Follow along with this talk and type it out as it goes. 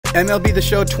MLB The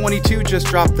Show 22 just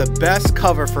dropped the best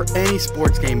cover for any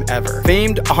sports game ever.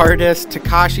 Famed artist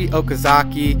Takashi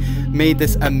Okazaki made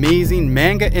this amazing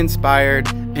manga-inspired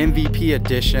MVP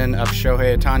edition of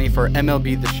Shohei Ohtani for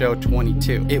MLB The Show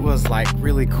 22. It was like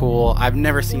really cool. I've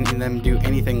never seen them do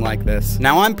anything like this.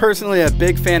 Now, I'm personally a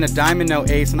big fan of Diamond No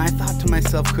Ace, and I thought to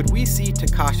myself, could we see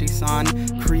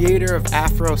Takashi-san, creator of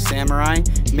Afro Samurai,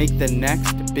 make the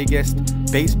next biggest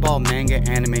baseball manga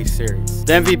anime series?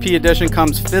 The MVP edition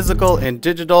comes physical and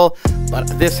digital, but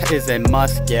this is a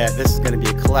must get. This is going to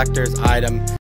be a collector's item.